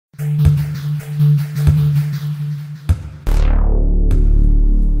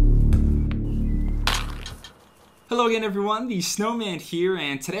Hello again everyone, the Snowman here,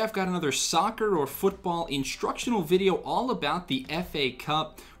 and today I've got another soccer or football instructional video all about the FA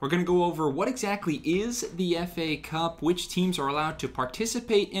Cup. We're going to go over what exactly is the FA Cup, which teams are allowed to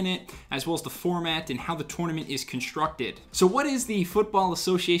participate in it, as well as the format and how the tournament is constructed. So what is the Football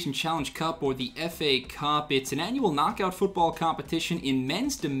Association Challenge Cup, or the FA Cup? It's an annual knockout football competition in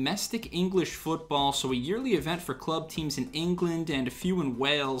men's domestic English football, so a yearly event for club teams in England and a few in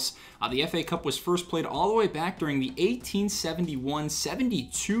Wales. The FA Cup was first played all the way back during the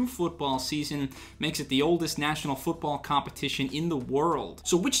 1871-72 football season, makes it the oldest national football competition in the world.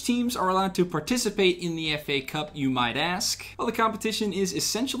 So which teams are allowed to participate in the FA Cup, you might ask? Well, the competition is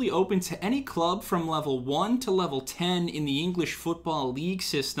essentially open to any club from level 1 to level 10 in the English Football League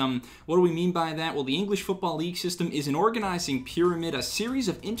system. What do we mean by that? Well, the English Football League system is an organizing pyramid, a series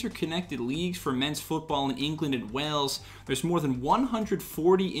of interconnected leagues for men's football in England and Wales. There's more than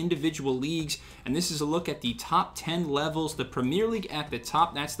 140 individual leagues, and this is a look at the top 10 levels. The Premier League at the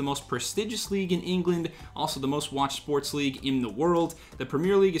top, that's the most prestigious league in England, also the most watched sports league in the world. The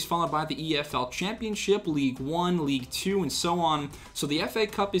Premier League is followed by the EFL Championship, League 1, League 2, and so on. So the FA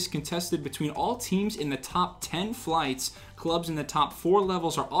Cup is contested between all teams in the top 10 flights. Clubs in the top 4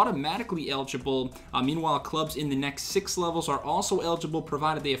 levels are automatically eligible. Meanwhile, clubs in the next 6 levels are also eligible,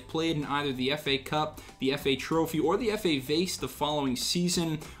 provided they have played in either the FA Cup, the FA Trophy, or the FA Vase the following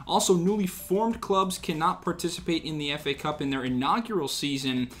season. Also, newly formed clubs cannot participate in the FA Cup in their inaugural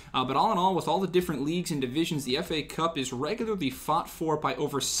season. But all in all, with all the different leagues and divisions, the FA Cup is regularly fought for by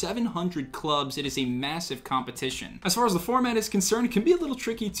over 700 clubs. It is a massive competition. As far as the format is concerned, it can be a little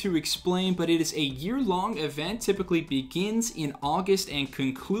tricky to explain, but it is a year-long event, typically begins in August and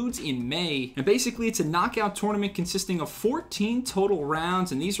concludes in May. And basically, it's a knockout tournament consisting of 14 total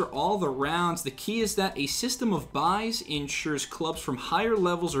rounds, and these are all the rounds. The key is that a system of buys ensures clubs from higher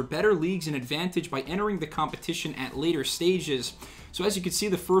levels or better leagues an advantage by entering the competition at later stages. So as you can see,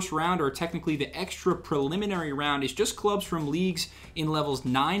 the first round, or technically the extra preliminary round, is just clubs from leagues in levels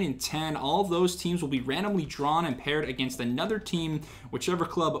 9 and 10. All those teams will be randomly drawn and paired against another team. Whichever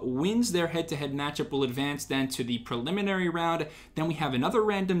club wins their head-to-head matchup will advance then to the preliminary round. Then we have another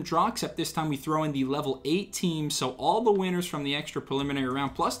random draw, except this time we throw in the level 8 teams. So all the winners from the extra preliminary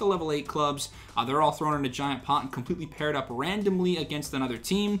round, plus the level 8 clubs, they're all thrown in a giant pot and completely paired up randomly against another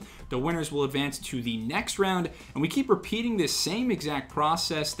team. The winners will advance to the next round, and we keep repeating this same exact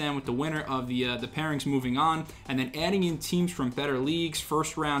process then, with the winner of the pairings moving on, and then adding in teams from better leagues,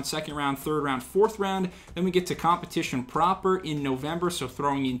 first round, second round, third round, fourth round. Then we get to competition proper in November, so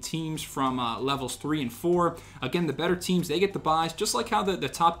throwing in teams from levels 3 and 4. Again, the better teams, they get the buys, just like how the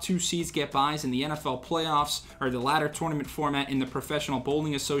top 2 seeds get buys in the NFL playoffs, or the ladder tournament format in the Professional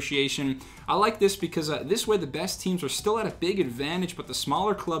Bowling Association. I like this because this way the best teams are still at a big advantage, but the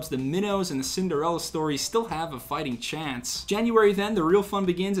smaller clubs, the minnows and the Cinderella stories, still have a fighting chance. January then, the real fun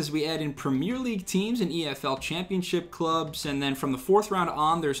begins as we add in Premier League teams and EFL Championship clubs, and then from the 4th round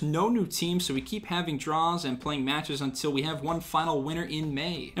on, there's no new teams, so we keep having draws and playing matches until we have one final winner in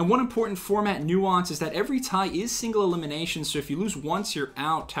May. And one important format nuance is that every tie is single elimination, so if you lose once, you're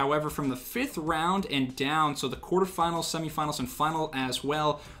out. However, from the 5th round and down, so the quarterfinals, semifinals, and final as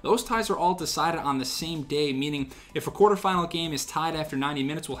well, those ties are all decided on the same day, meaning if a quarterfinal game is tied after 90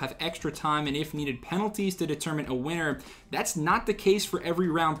 minutes, we'll have extra time and, if needed, penalties to determine a winner. That's not the case for every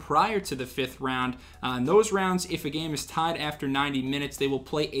round prior to the 5th round. In those rounds, if a game is tied after 90 minutes, they will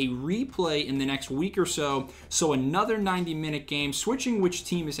play a replay in the next week or so, so another 90-minute game, switching which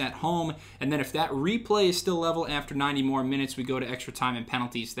team is at home, and then if that replay is still level after 90 more minutes, we go to extra time and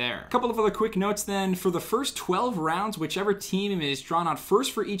penalties there. A couple of other quick notes then. For the first 12 rounds, whichever team is drawn out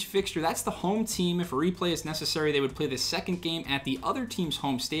first for each fixture, that's the home team. If a replay is necessary, they would play the second game at the other team's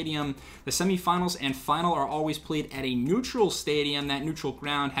home stadium. The semifinals and final are always played at a neutral stadium. That neutral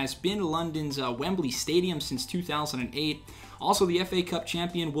ground has been London's Wembley Stadium since 2008. Also, the FA Cup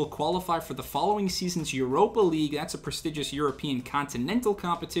champion will qualify for the following season's Europa League. That's a prestigious European continental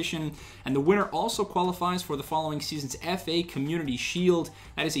competition. And the winner also qualifies for the following season's FA Community Shield.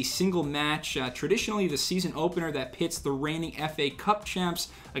 That is a single match, traditionally the season opener that pits the reigning FA Cup champs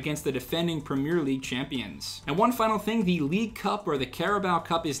against the defending Premier League champions. And one final thing, the League Cup, or the Carabao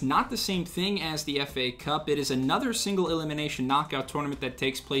Cup, is not the same thing as the FA Cup. It is another single elimination knockout tournament that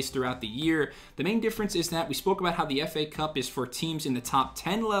takes place throughout the year. The main difference is that we spoke about how the FA Cup is for teams in the top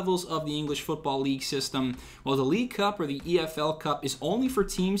 10 levels of the English Football League system, while the League Cup or the EFL Cup is only for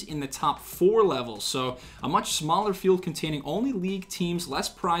teams in the top 4 levels. So a much smaller field containing only league teams, less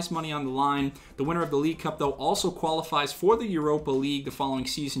prize money on the line. The winner of the League Cup, though, also qualifies for the Europa League the following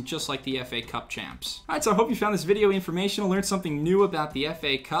season, just like the FA Cup champs. Alright, so I hope you found this video informational, learned something new about the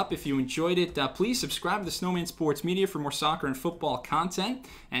FA Cup. If you enjoyed it, please subscribe to the Snowman Sports Media for more soccer and football content.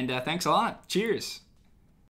 And thanks a lot. Cheers.